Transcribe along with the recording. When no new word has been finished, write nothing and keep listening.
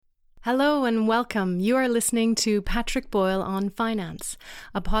Hello and welcome. You are listening to Patrick Boyle on Finance,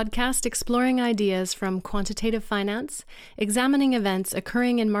 a podcast exploring ideas from quantitative finance, examining events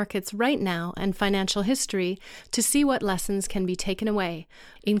occurring in markets right now and financial history to see what lessons can be taken away,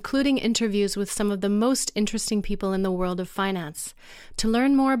 including interviews with some of the most interesting people in the world of finance. To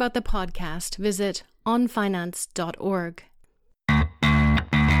learn more about the podcast, visit onfinance.org.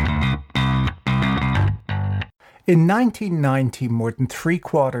 In 1990, more than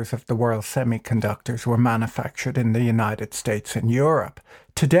three-quarters of the world's semiconductors were manufactured in the United States and Europe.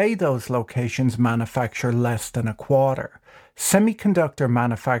 Today, those locations manufacture less than a quarter. Semiconductor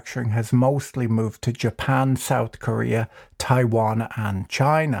manufacturing has mostly moved to Japan, South Korea, Taiwan, and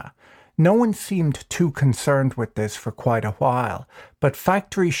China. No one seemed too concerned with this for quite a while, but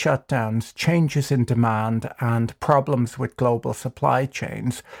factory shutdowns, changes in demand, and problems with global supply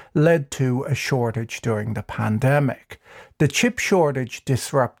chains led to a shortage during the pandemic. The chip shortage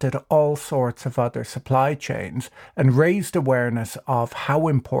disrupted all sorts of other supply chains and raised awareness of how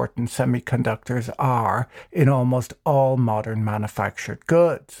important semiconductors are in almost all modern manufactured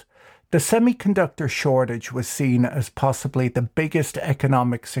goods. The semiconductor shortage was seen as possibly the biggest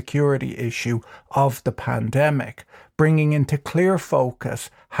economic security issue of the pandemic, bringing into clear focus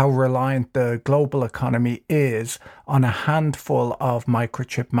how reliant the global economy is on a handful of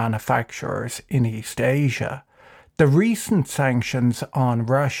microchip manufacturers in East Asia. The recent sanctions on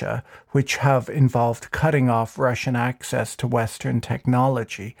Russia, which have involved cutting off Russian access to Western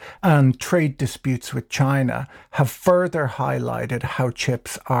technology, and trade disputes with China, have further highlighted how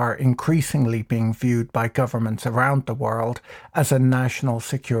chips are increasingly being viewed by governments around the world as a national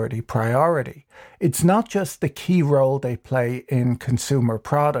security priority. It's not just the key role they play in consumer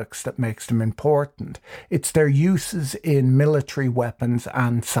products that makes them important, it's their uses in military weapons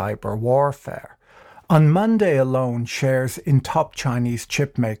and cyber warfare. On Monday alone, shares in top Chinese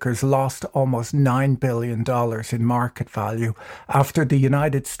chip makers lost almost $9 billion in market value after the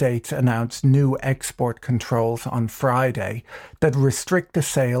United States announced new export controls on Friday that restrict the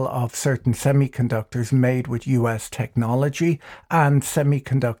sale of certain semiconductors made with US technology and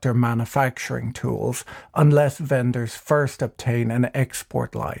semiconductor manufacturing tools unless vendors first obtain an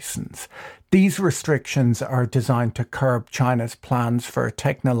export license. These restrictions are designed to curb China's plans for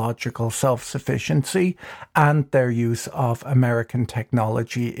technological self-sufficiency and their use of American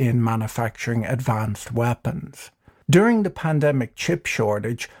technology in manufacturing advanced weapons. During the pandemic chip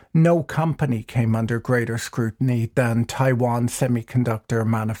shortage, no company came under greater scrutiny than Taiwan Semiconductor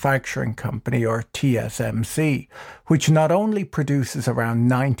Manufacturing Company, or TSMC, which not only produces around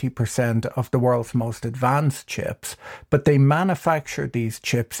 90% of the world's most advanced chips, but they manufacture these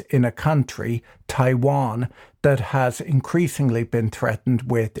chips in a country, Taiwan, that has increasingly been threatened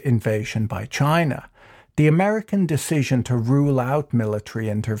with invasion by China. The American decision to rule out military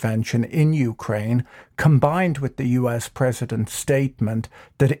intervention in Ukraine, combined with the US president's statement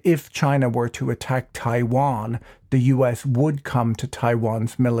that if China were to attack Taiwan, the US would come to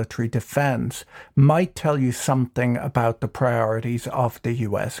Taiwan's military defense, might tell you something about the priorities of the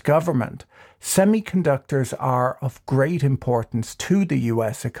US government. Semiconductors are of great importance to the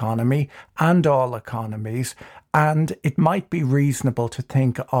US economy and all economies, and it might be reasonable to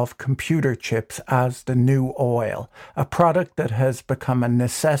think of computer chips as the new oil, a product that has become a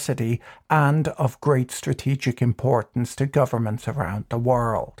necessity and of great strategic importance to governments around the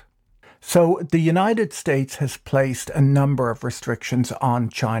world. So the United States has placed a number of restrictions on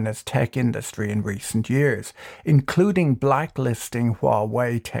China's tech industry in recent years, including blacklisting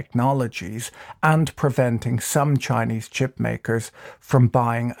Huawei technologies and preventing some Chinese chip makers from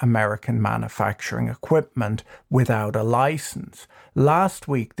buying American manufacturing equipment without a license. Last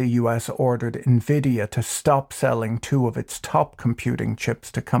week, the US ordered NVIDIA to stop selling two of its top computing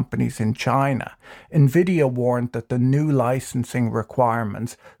chips to companies in China. NVIDIA warned that the new licensing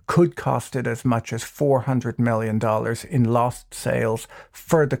requirements could cost it as much as $400 million in lost sales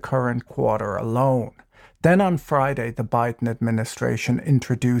for the current quarter alone. Then on Friday, the Biden administration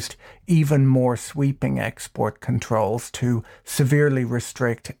introduced even more sweeping export controls to severely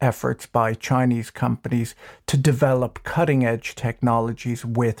restrict efforts by Chinese companies to develop cutting-edge technologies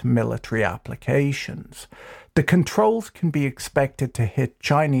with military applications. The controls can be expected to hit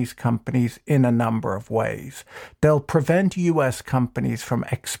Chinese companies in a number of ways. They'll prevent US companies from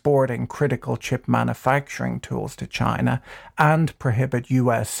exporting critical chip manufacturing tools to China and prohibit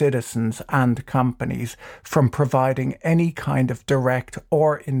US citizens and companies from providing any kind of direct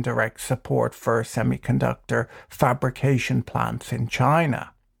or indirect support for semiconductor fabrication plants in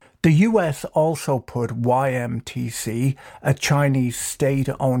China. The US also put YMTC, a Chinese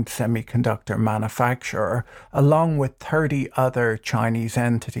state-owned semiconductor manufacturer, along with 30 other Chinese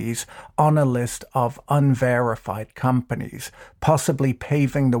entities, on a list of unverified companies, possibly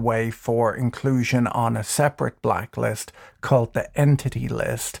paving the way for inclusion on a separate blacklist called the Entity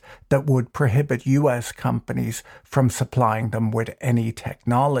List that would prohibit US companies from supplying them with any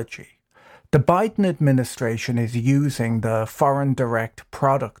technology. The Biden administration is using the Foreign Direct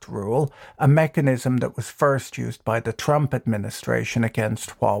Product Rule, a mechanism that was first used by the Trump administration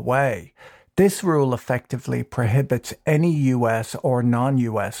against Huawei. This rule effectively prohibits any US or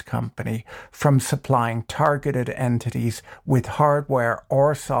non-US company from supplying targeted entities with hardware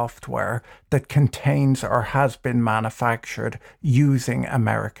or software that contains or has been manufactured using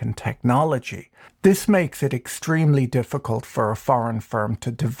American technology. This makes it extremely difficult for a foreign firm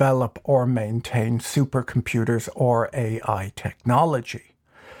to develop or maintain supercomputers or AI technology.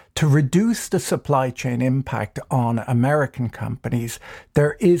 To reduce the supply chain impact on American companies,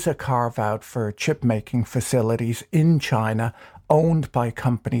 there is a carve-out for chip-making facilities in China owned by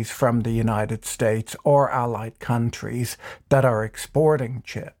companies from the United States or allied countries that are exporting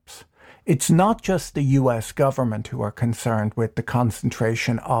chips. It's not just the US government who are concerned with the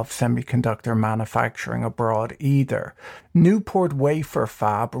concentration of semiconductor manufacturing abroad either. Newport Wafer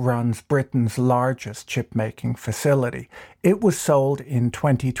Fab runs Britain's largest chip-making facility. It was sold in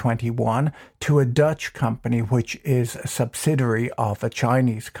 2021 to a Dutch company which is a subsidiary of a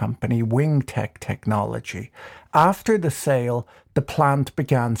Chinese company, Wingtech Technology. After the sale, the plant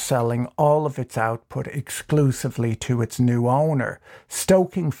began selling all of its output exclusively to its new owner,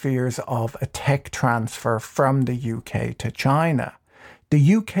 stoking fears of a tech transfer from the UK to China.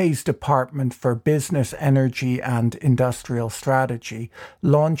 The UK's Department for Business, Energy and Industrial Strategy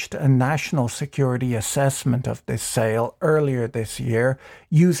launched a national security assessment of this sale earlier this year,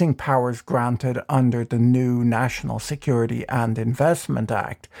 using powers granted under the new National Security and Investment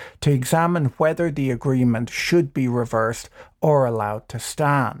Act to examine whether the agreement should be reversed or allowed to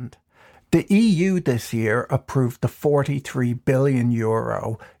stand. The EU this year approved the €43 billion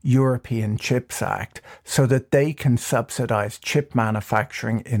European Chips Act so that they can subsidize chip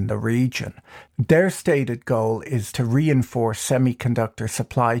manufacturing in the region. Their stated goal is to reinforce semiconductor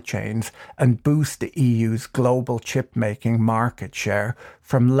supply chains and boost the EU's global chip-making market share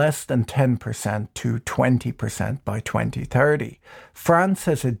from less than 10% to 20% by 2030. France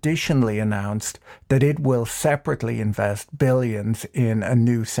has additionally announced that it will separately invest billions in a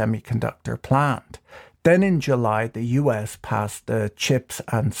new semiconductor plant. Then in July, the US passed the CHIPS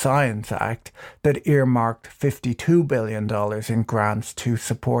and Science Act that earmarked $52 billion in grants to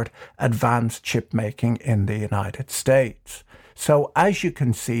support advanced chip making in the United States. So as you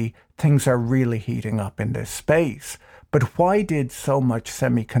can see, things are really heating up in this space. But why did so much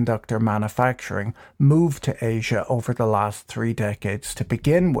semiconductor manufacturing move to Asia over the last 3 decades to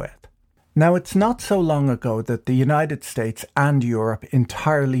begin with? Now, it's not so long ago that the United States and Europe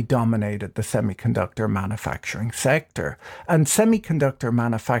entirely dominated the semiconductor manufacturing sector, and semiconductor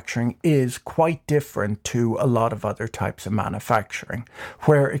manufacturing is quite different to a lot of other types of manufacturing,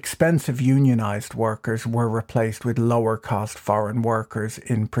 where expensive unionized workers were replaced with lower-cost foreign workers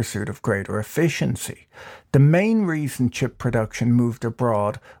in pursuit of greater efficiency. The main reason chip production moved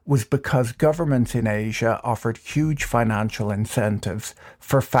abroad was because governments in Asia offered huge financial incentives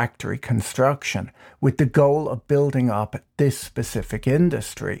for factory construction, with the goal of building up this specific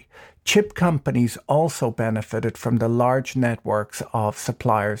industry. Chip companies also benefited from the large networks of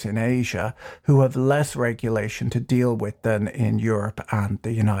suppliers in Asia who have less regulation to deal with than in Europe and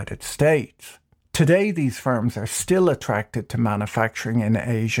the United States. Today, these firms are still attracted to manufacturing in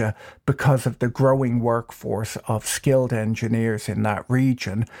Asia because of the growing workforce of skilled engineers in that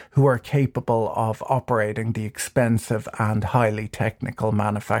region who are capable of operating the expensive and highly technical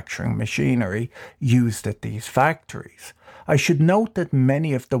manufacturing machinery used at these factories. I should note that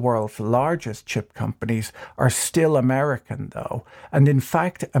many of the world's largest chip companies are still American, though, and in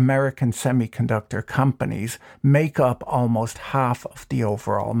fact, American semiconductor companies make up almost half of the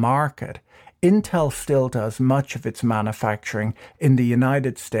overall market. Intel still does much of its manufacturing in the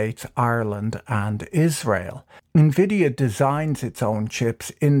United States, Ireland, and Israel. NVIDIA designs its own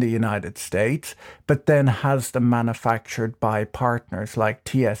chips in the United States, but then has them manufactured by partners like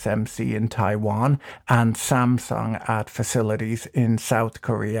TSMC in Taiwan and Samsung at facilities in South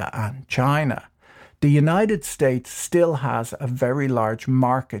Korea and China. The United States still has a very large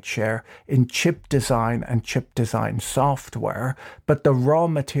market share in chip design and chip design software, but the raw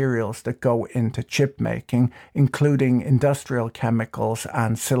materials that go into chip making, including industrial chemicals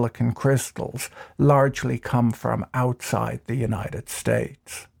and silicon crystals, largely come from outside the United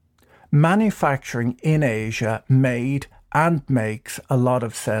States. Manufacturing in Asia made and makes a lot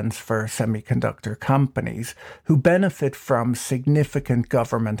of sense for semiconductor companies who benefit from significant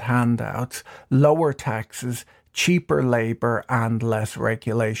government handouts, lower taxes, cheaper labour and less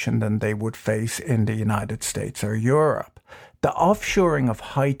regulation than they would face in the United States or Europe. The offshoring of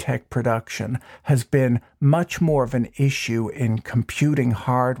high-tech production has been much more of an issue in computing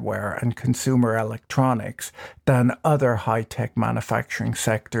hardware and consumer electronics than other high-tech manufacturing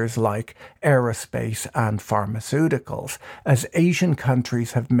sectors like aerospace and pharmaceuticals, as Asian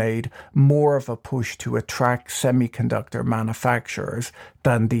countries have made more of a push to attract semiconductor manufacturers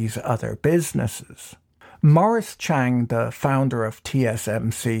than these other businesses. Morris Chang, the founder of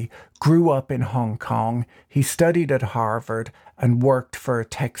TSMC, grew up in Hong Kong. He studied at Harvard and worked for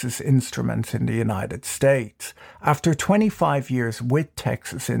Texas Instruments in the United States. After 25 years with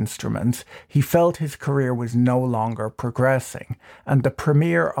Texas Instruments, he felt his career was no longer progressing, and the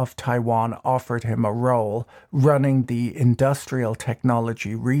Premier of Taiwan offered him a role running the Industrial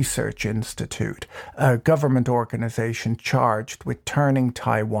Technology Research Institute, a government organization charged with turning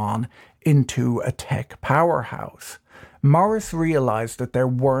Taiwan into a tech powerhouse. Morris realized that there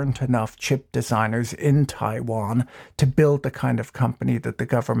weren't enough chip designers in Taiwan to build the kind of company that the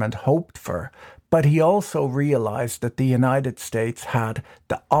government hoped for, but he also realized that the United States had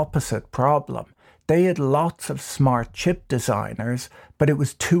the opposite problem. They had lots of smart chip designers, but it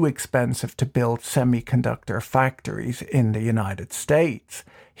was too expensive to build semiconductor factories in the United States.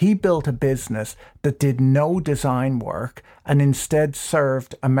 He built a business that did no design work and instead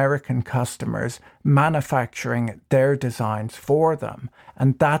served American customers, manufacturing their designs for them.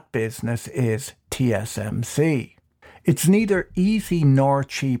 And that business is TSMC. It's neither easy nor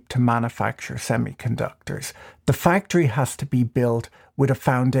cheap to manufacture semiconductors. The factory has to be built with a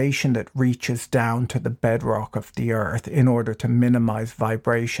foundation that reaches down to the bedrock of the earth in order to minimize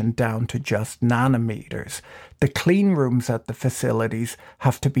vibration down to just nanometers. The clean rooms at the facilities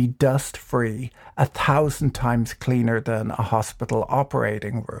have to be dust-free, 1,000 times cleaner than a hospital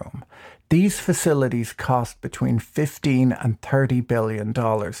operating room. These facilities cost between $15 and $30 billion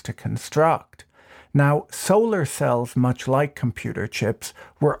to construct. Now, solar cells, much like computer chips,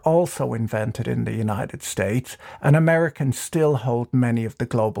 were also invented in the United States, and Americans still hold many of the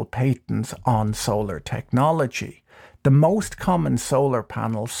global patents on solar technology. The most common solar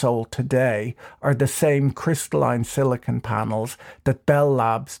panels sold today are the same crystalline silicon panels that Bell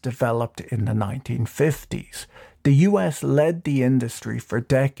Labs developed in the 1950s. The US led the industry for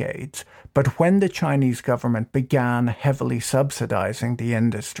decades, but when the Chinese government began heavily subsidizing the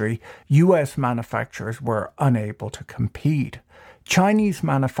industry, US manufacturers were unable to compete. Chinese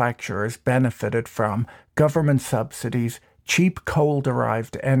manufacturers benefited from government subsidies, cheap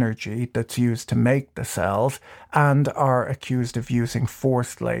coal-derived energy that's used to make the cells, and are accused of using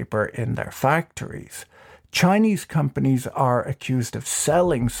forced labor in their factories. Chinese companies are accused of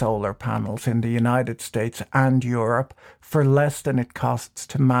selling solar panels in the United States and Europe for less than it costs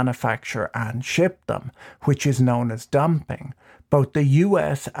to manufacture and ship them, which is known as dumping. Both the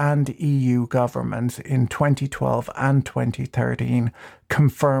US and EU governments in 2012 and 2013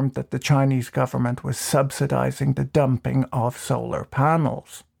 confirmed that the Chinese government was subsidizing the dumping of solar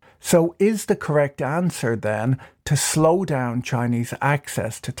panels. So is the correct answer then to slow down Chinese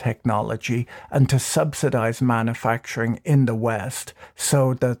access to technology and to subsidize manufacturing in the West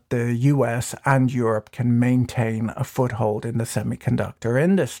so that the US and Europe can maintain a foothold in the semiconductor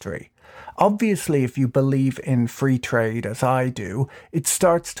industry? Obviously, if you believe in free trade as I do, it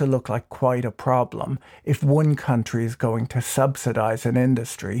starts to look like quite a problem if one country is going to subsidize an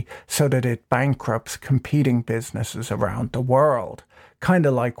industry so that it bankrupts competing businesses around the world. Kind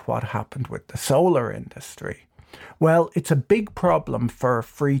of like what happened with the solar industry. Well, it's a big problem for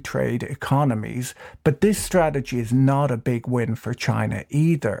free trade economies, but this strategy is not a big win for China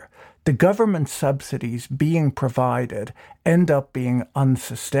either. The government subsidies being provided end up being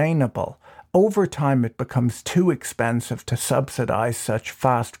unsustainable. Over time, it becomes too expensive to subsidize such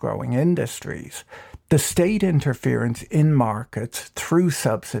fast-growing industries. The state interference in markets through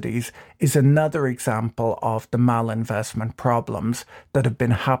subsidies is another example of the malinvestment problems that have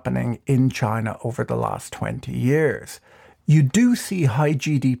been happening in China over the last 20 years. You do see high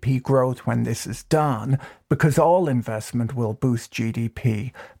GDP growth when this is done because all investment will boost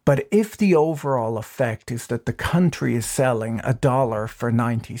GDP. But if the overall effect is that the country is selling $1 for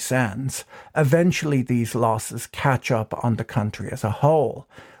 90 cents, eventually these losses catch up on the country as a whole.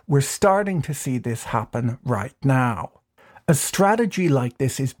 We're starting to see this happen right now. A strategy like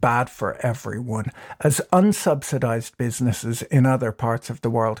this is bad for everyone, as unsubsidized businesses in other parts of the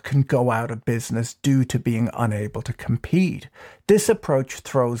world can go out of business due to being unable to compete. This approach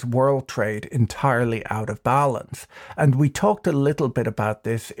throws world trade entirely out of balance, and we talked a little bit about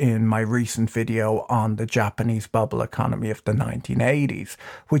this in my recent video on the Japanese bubble economy of the 1980s,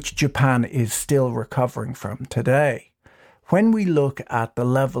 which Japan is still recovering from today. When we look at the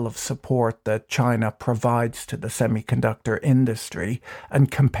level of support that China provides to the semiconductor industry and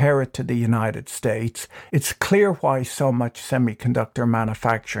compare it to the United States, it's clear why so much semiconductor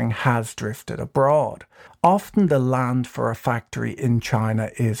manufacturing has drifted abroad. Often the land for a factory in China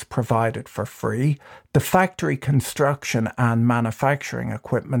is provided for free. The factory construction and manufacturing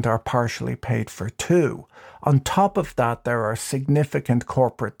equipment are partially paid for too. On top of that, there are significant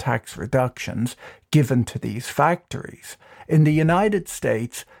corporate tax reductions given to these factories. In the United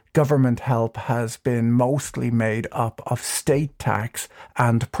States, government help has been mostly made up of state tax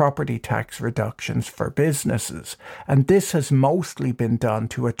and property tax reductions for businesses, and this has mostly been done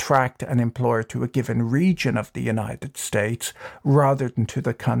to attract an employer to a given region of the United States rather than to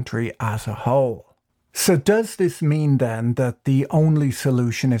the country as a whole. So does this mean then that the only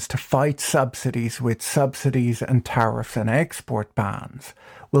solution is to fight subsidies with subsidies and tariffs and export bans?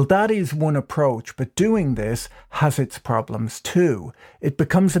 Well, that is one approach, but doing this has its problems too. It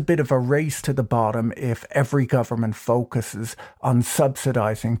becomes a bit of a race to the bottom if every government focuses on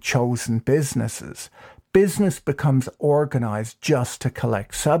subsidizing chosen businesses. Business becomes organized just to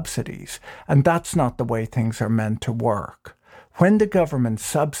collect subsidies, and that's not the way things are meant to work. When the government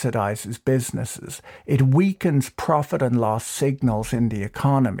subsidizes businesses, it weakens profit and loss signals in the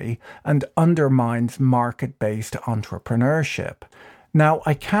economy and undermines market-based entrepreneurship. Now,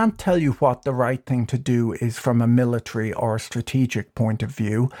 I can't tell you what the right thing to do is from a military or strategic point of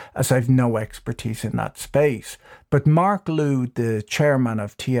view, as I've no expertise in that space. But Mark Liu, the chairman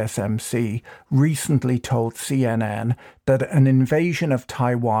of TSMC, recently told CNN that an invasion of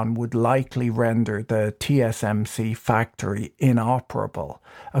Taiwan would likely render the TSMC factory inoperable.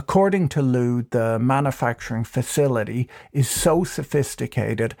 According to Liu, the manufacturing facility is so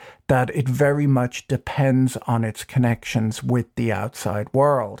sophisticated that it very much depends on its connections with the outside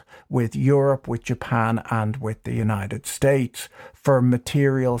world, with Europe, with Japan, and with the United States, for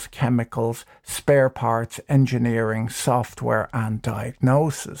materials, chemicals, spare parts, engineering, software, and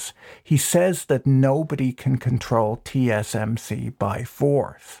diagnosis. He says that nobody can control TSMC by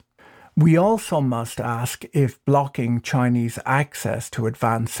force. We also must ask if blocking Chinese access to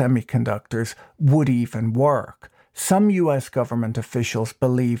advanced semiconductors would even work. Some U.S. government officials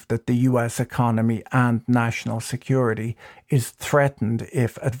believe that the U.S. economy and national security is threatened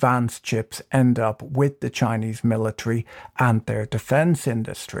if advanced chips end up with the Chinese military and their defense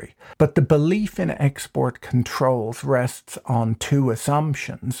industry. But the belief in export controls rests on two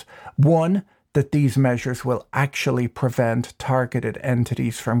assumptions. One, that these measures will actually prevent targeted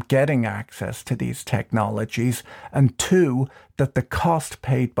entities from getting access to these technologies, and two, that the cost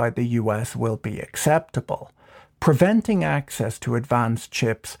paid by the U.S. will be acceptable. Preventing access to advanced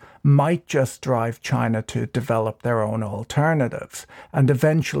chips might just drive China to develop their own alternatives and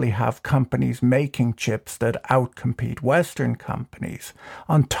eventually have companies making chips that outcompete Western companies.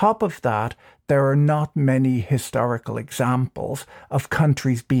 On top of that, there are not many historical examples of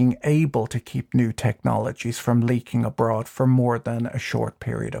countries being able to keep new technologies from leaking abroad for more than a short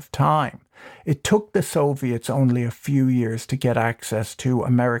period of time. It took the Soviets only a few years to get access to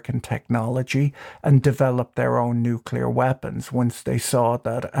American technology and develop their own nuclear weapons once they saw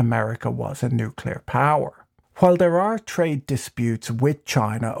that America was a nuclear power. While there are trade disputes with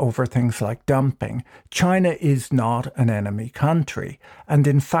China over things like dumping, China is not an enemy country. And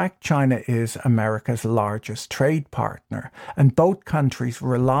in fact, China is America's largest trade partner, and both countries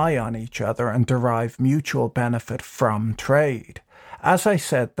rely on each other and derive mutual benefit from trade. As I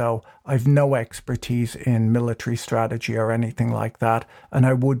said, though, I've no expertise in military strategy or anything like that, and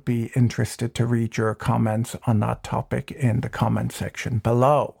I would be interested to read your comments on that topic in the comment section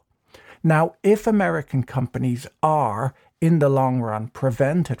below. Now, if American companies are, in the long run,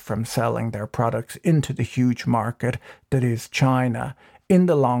 prevented from selling their products into the huge market that is China, in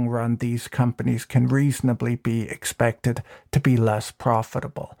the long run, these companies can reasonably be expected to be less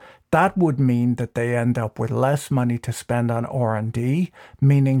profitable. That would mean that they end up with less money to spend on R&D,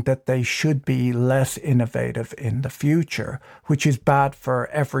 meaning that they should be less innovative in the future, which is bad for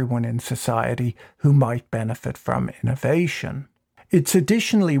everyone in society who might benefit from innovation. It's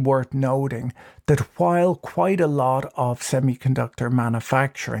additionally worth noting that while quite a lot of semiconductor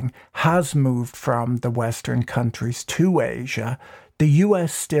manufacturing has moved from the Western countries to Asia, the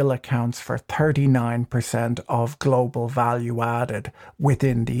US still accounts for 39% of global value added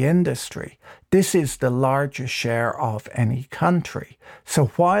within the industry. This is the largest share of any country. So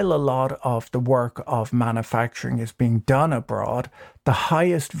while a lot of the work of manufacturing is being done abroad, the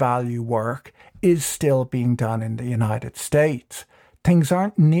highest value work is still being done in the United States. Things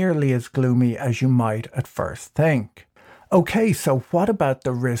aren't nearly as gloomy as you might at first think. Okay, so what about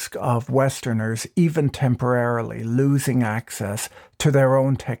the risk of Westerners even temporarily losing access to their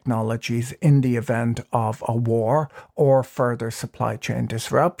own technologies in the event of a war or further supply chain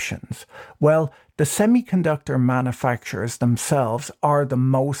disruptions? Well, the semiconductor manufacturers themselves are the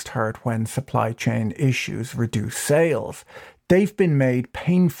most hurt when supply chain issues reduce sales. They've been made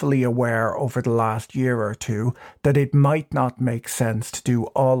painfully aware over the last year or two that it might not make sense to do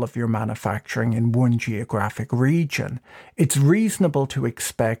all of your manufacturing in one geographic region. It's reasonable to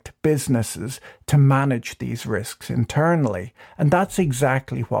expect businesses to manage these risks internally, and that's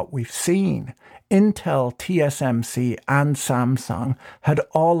exactly what we've seen. Intel, TSMC, and Samsung had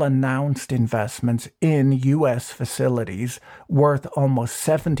all announced investments in US facilities worth almost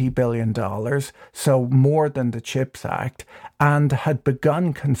 $70 billion, so more than the CHIPS Act, and had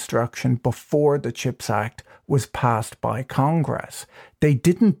begun construction before the CHIPS Act was passed by Congress. They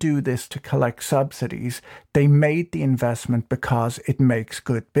didn't do this to collect subsidies. They made the investment because it makes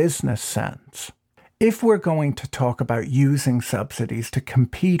good business sense. If we're going to talk about using subsidies to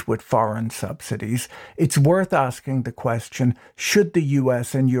compete with foreign subsidies, it's worth asking the question, should the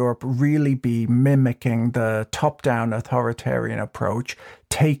US and Europe really be mimicking the top-down authoritarian approach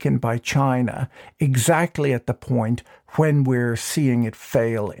taken by China exactly at the point when we're seeing it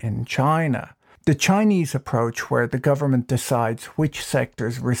fail in China? The Chinese approach, where the government decides which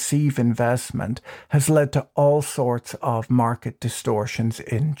sectors receive investment, has led to all sorts of market distortions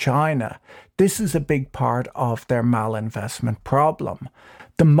in China. This is a big part of their malinvestment problem.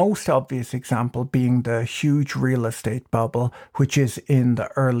 The most obvious example being the huge real estate bubble, which is in the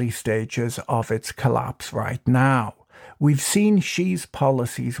early stages of its collapse right now. We've seen Xi's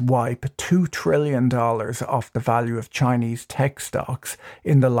policies wipe $2 trillion off the value of Chinese tech stocks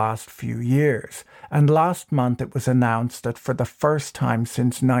in the last few years. And last month it was announced that for the first time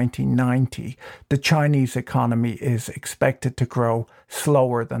since 1990, the Chinese economy is expected to grow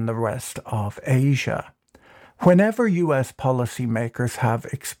slower than the rest of Asia. Whenever US policymakers have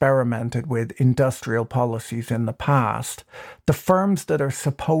experimented with industrial policies in the past, the firms that are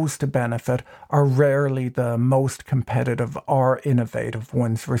supposed to benefit are rarely the most competitive or innovative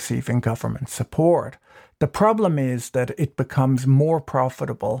ones receiving government support. The problem is that it becomes more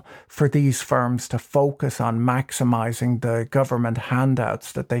profitable for these firms to focus on maximizing the government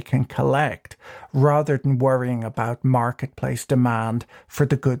handouts that they can collect, rather than worrying about marketplace demand for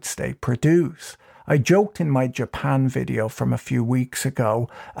the goods they produce. I joked in my Japan video from a few weeks ago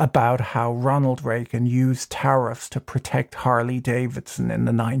about how Ronald Reagan used tariffs to protect Harley-Davidson in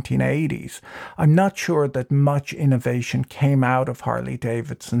the 1980s. I'm not sure that much innovation came out of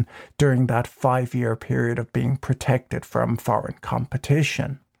Harley-Davidson during that 5-year period of being protected from foreign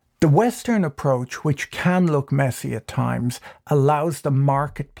competition. The Western approach, which can look messy at times, allows the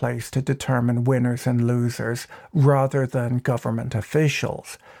marketplace to determine winners and losers rather than government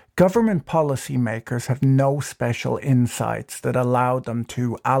officials. Government policymakers have no special insights that allow them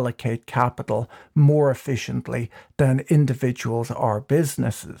to allocate capital more efficiently than individuals or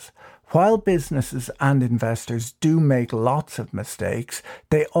businesses. While businesses and investors do make lots of mistakes,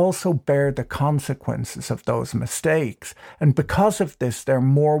 they also bear the consequences of those mistakes. And because of this, they're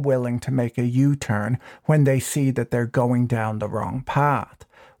more willing to make a U-turn when they see that they're going down the wrong path.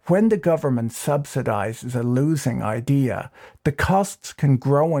 When the government subsidizes a losing idea, the costs can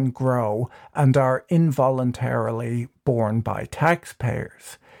grow and grow and are involuntarily borne by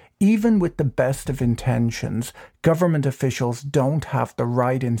taxpayers. Even with the best of intentions, government officials don't have the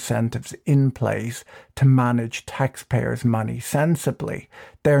right incentives in place to manage taxpayers' money sensibly.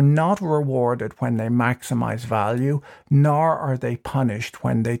 They're not rewarded when they maximize value, nor are they punished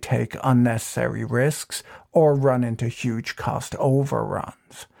when they take unnecessary risks or run into huge cost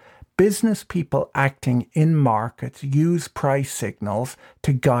overruns. Business people acting in markets use price signals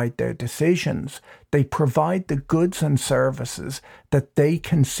to guide their decisions. They provide the goods and services that they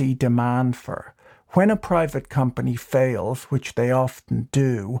can see demand for. When a private company fails, which they often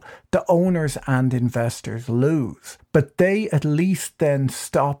do, the owners and investors lose. But they at least then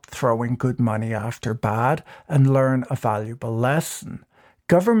stop throwing good money after bad and learn a valuable lesson.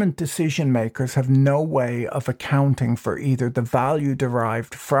 Government decision makers have no way of accounting for either the value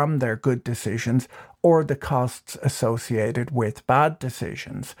derived from their good decisions or the costs associated with bad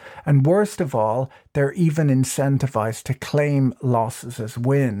decisions. And worst of all, they're even incentivized to claim losses as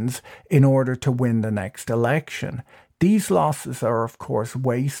wins in order to win the next election. These losses are, of course,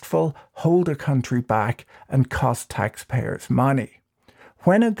 wasteful, hold a country back, and cost taxpayers money.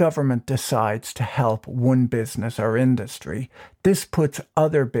 When a government decides to help one business or industry, this puts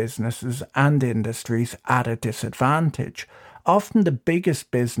other businesses and industries at a disadvantage. Often the biggest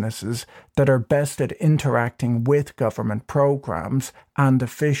businesses that are best at interacting with government programs and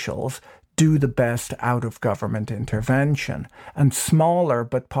officials do the best out of government intervention, and smaller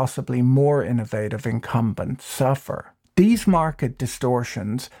but possibly more innovative incumbents suffer. These market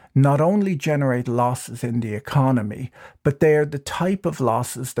distortions not only generate losses in the economy, but they are the type of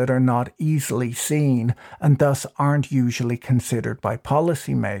losses that are not easily seen and thus aren't usually considered by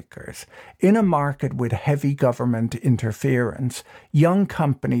policymakers. In a market with heavy government interference, young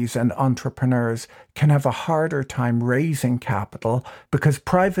companies and entrepreneurs can have a harder time raising capital because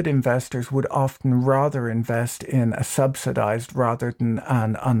private investors would often rather invest in a subsidized rather than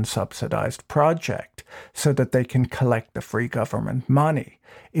an unsubsidized project so that they can collect the free government money.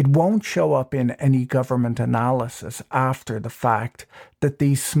 It won't show up in any government analysis after the fact that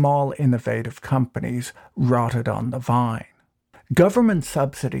these small innovative companies rotted on the vine. Government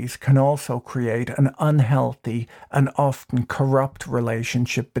subsidies can also create an unhealthy and often corrupt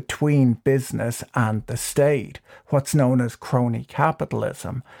relationship between business and the state, what's known as crony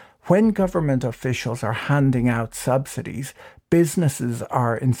capitalism. When government officials are handing out subsidies, businesses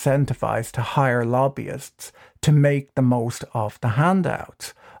are incentivized to hire lobbyists to make the most of the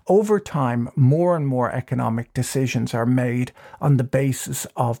handouts. Over time, more and more economic decisions are made on the basis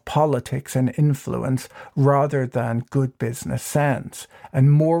of politics and influence rather than good business sense,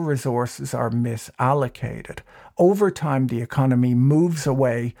 and more resources are misallocated. Over time, the economy moves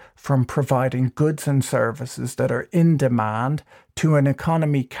away from providing goods and services that are in demand to an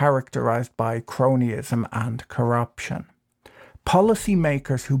economy characterized by cronyism and corruption.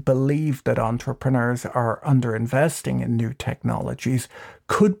 Policymakers who believe that entrepreneurs are underinvesting in new technologies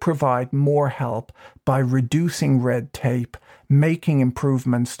could provide more help by reducing red tape, making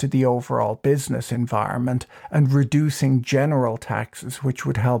improvements to the overall business environment, and reducing general taxes, which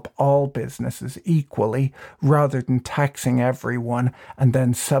would help all businesses equally, rather than taxing everyone and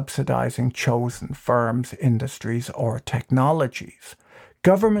then subsidizing chosen firms, industries, or technologies.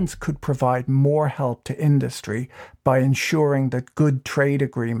 Governments could provide more help to industry by ensuring that good trade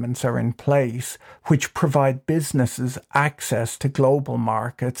agreements are in place, which provide businesses access to global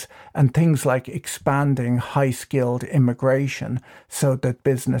markets and things like expanding high-skilled immigration so that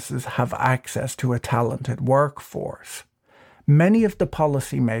businesses have access to a talented workforce. Many of the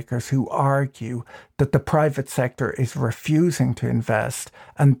policymakers who argue that the private sector is refusing to invest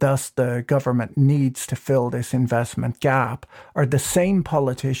and thus the government needs to fill this investment gap are the same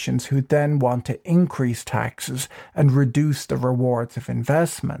politicians who then want to increase taxes and reduce the rewards of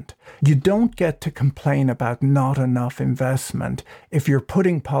investment. You don't get to complain about not enough investment if you're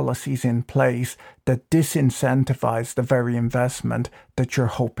putting policies in place that disincentivize the very investment that you're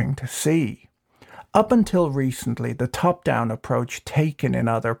hoping to see. Up until recently, the top-down approach taken in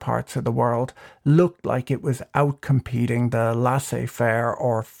other parts of the world looked like it was outcompeting the laissez-faire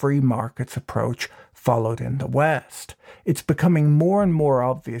or free markets approach followed in the West. It's becoming more and more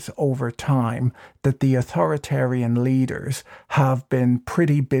obvious over time that the authoritarian leaders have been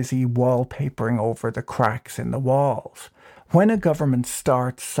pretty busy wallpapering over the cracks in the walls. When a government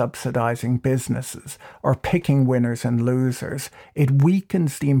starts subsidizing businesses or picking winners and losers, it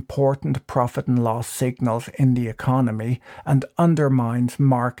weakens the important profit and loss signals in the economy and undermines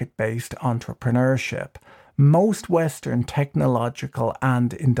market-based entrepreneurship. Most Western technological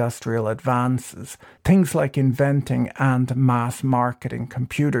and industrial advances, things like inventing and mass marketing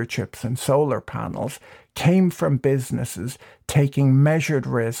computer chips and solar panels, came from businesses taking measured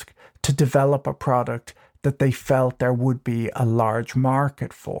risk to develop a product that they felt there would be a large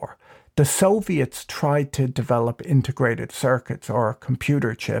market for. The Soviets tried to develop integrated circuits or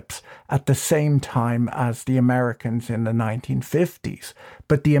computer chips at the same time as the Americans in the 1950s,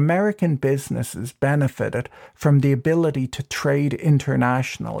 but the American businesses benefited from the ability to trade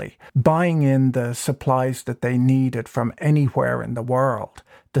internationally, buying in the supplies that they needed from anywhere in the world.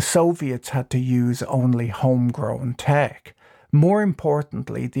 The Soviets had to use only homegrown tech. More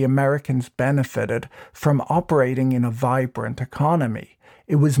importantly, the Americans benefited from operating in a vibrant economy.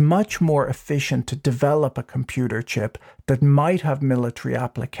 it was much more efficient to develop a computer chip that might have military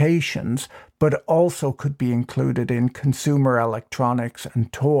applications, but also could be included in consumer electronics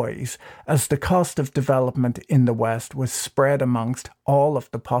and toys, as the cost of development in the West was spread amongst all of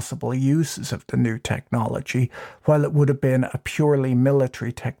the possible uses of the new technology, while it would have been a purely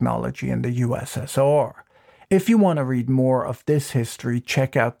military technology in the USSR. If you want to read more of this history,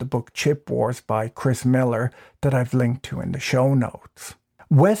 check out the book Chip Wars by Chris Miller that I've linked to in the show notes.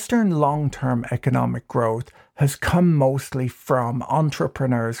 Western long-term economic growth has come mostly from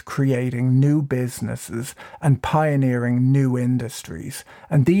entrepreneurs creating new businesses and pioneering new industries,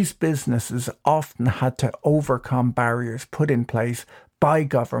 and these businesses often had to overcome barriers put in place by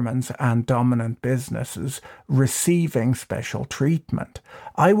governments and dominant businesses receiving special treatment.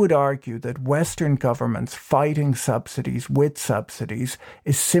 I would argue that Western governments fighting subsidies with subsidies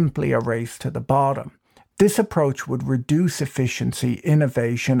is simply a race to the bottom. This approach would reduce efficiency,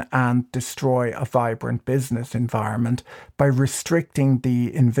 innovation, and destroy a vibrant business environment by restricting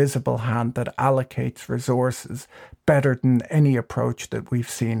the invisible hand that allocates resources better than any approach that we've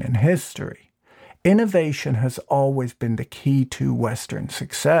seen in history. Innovation has always been the key to Western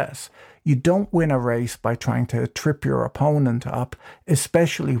success. You don't win a race by trying to trip your opponent up,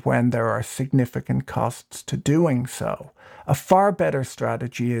 especially when there are significant costs to doing so. A far better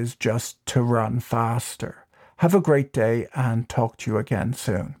strategy is just to run faster. Have a great day and talk to you again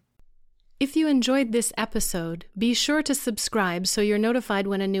soon. If you enjoyed this episode, be sure to subscribe so you're notified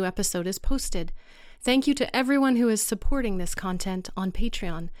when a new episode is posted. Thank you to everyone who is supporting this content on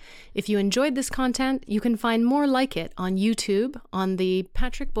Patreon. If you enjoyed this content, you can find more like it on YouTube, on the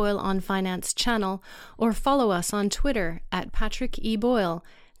Patrick Boyle on Finance channel, or follow us on Twitter at Patrick E. Boyle.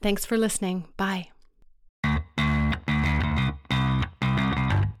 Thanks for listening. Bye.